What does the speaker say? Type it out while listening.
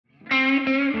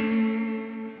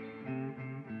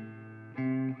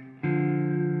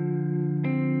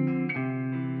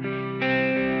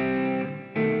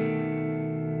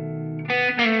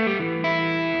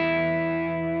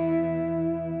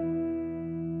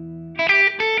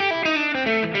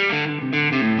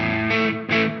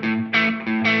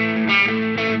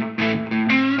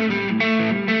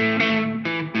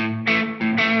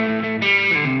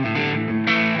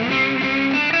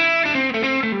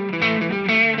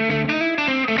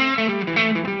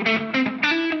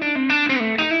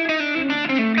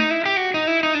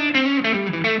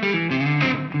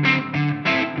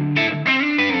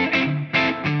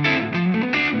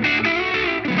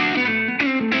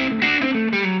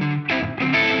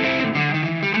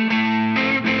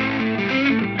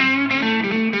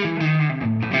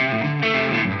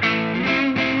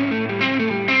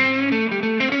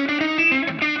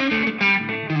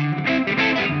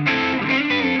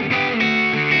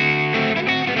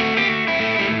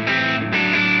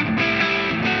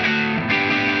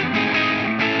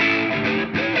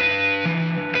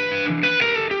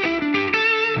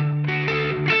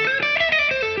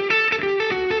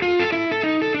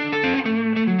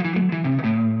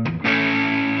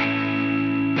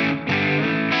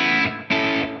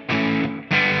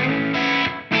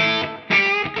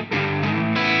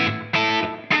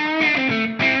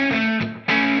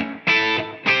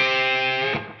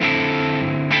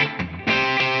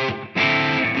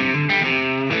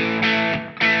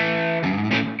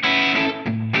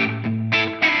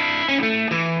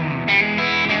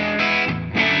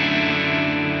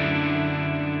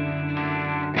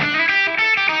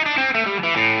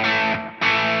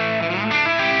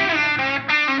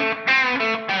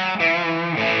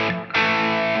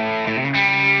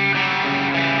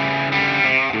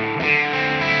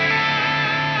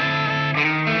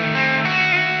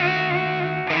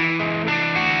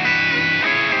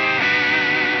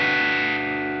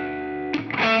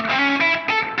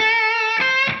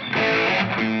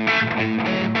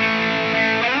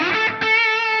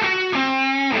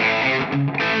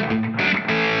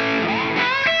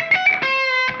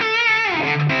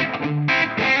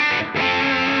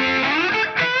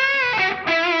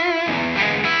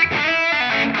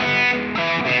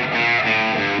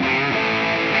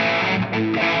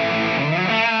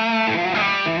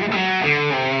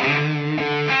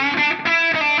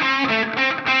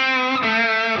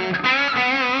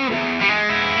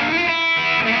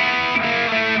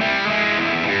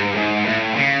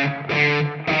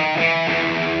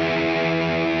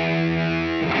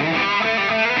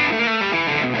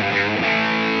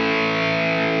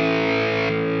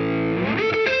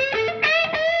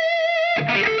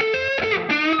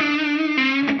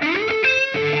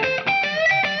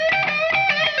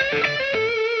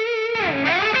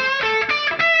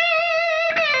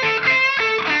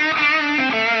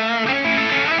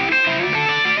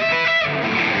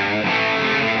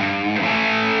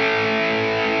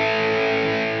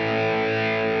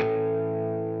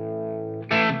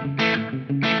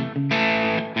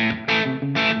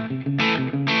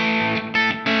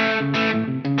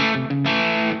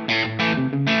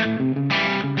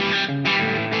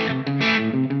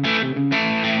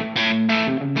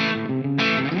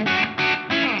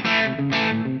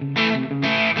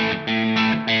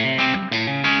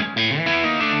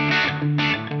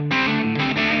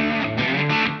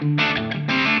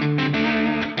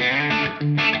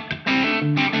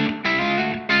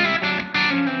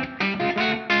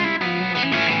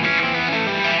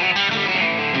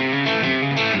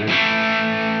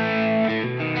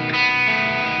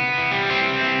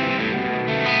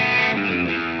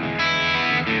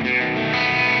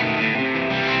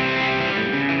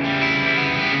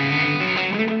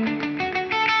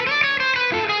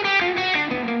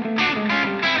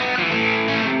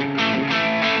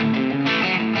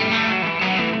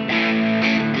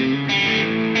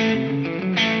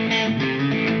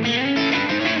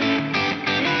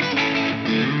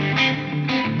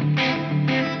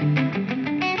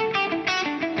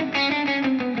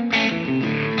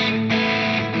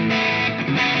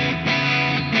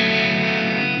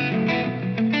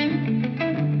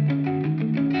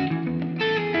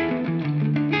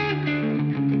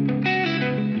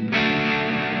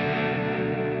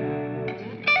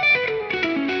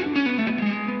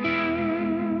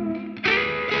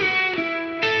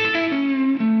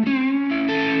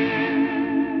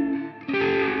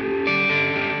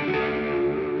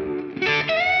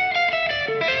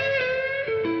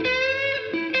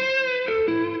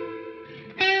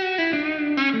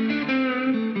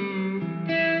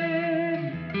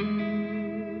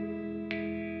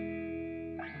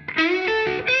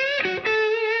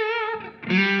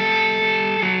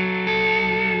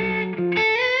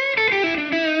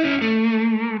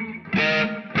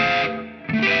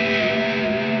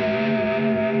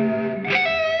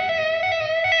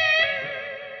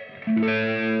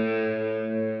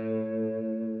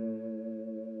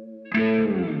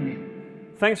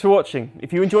Thanks for watching.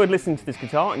 If you enjoyed listening to this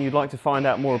guitar and you'd like to find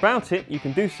out more about it, you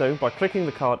can do so by clicking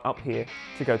the card up here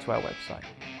to go to our website.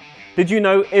 Did you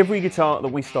know every guitar that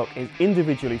we stock is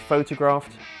individually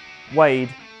photographed, weighed,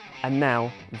 and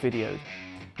now videoed?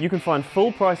 You can find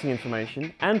full pricing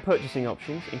information and purchasing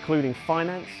options, including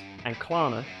finance and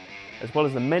Klarna, as well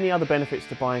as the many other benefits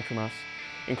to buying from us,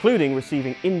 including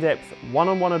receiving in-depth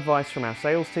one-on-one advice from our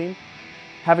sales team,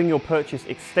 having your purchase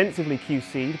extensively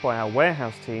QC'd by our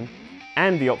warehouse team,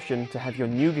 and the option to have your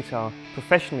new guitar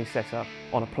professionally set up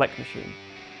on a Plek machine.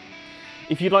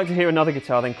 If you'd like to hear another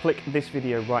guitar, then click this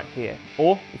video right here.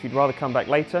 Or, if you'd rather come back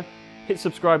later, hit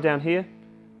subscribe down here,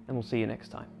 and we'll see you next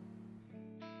time.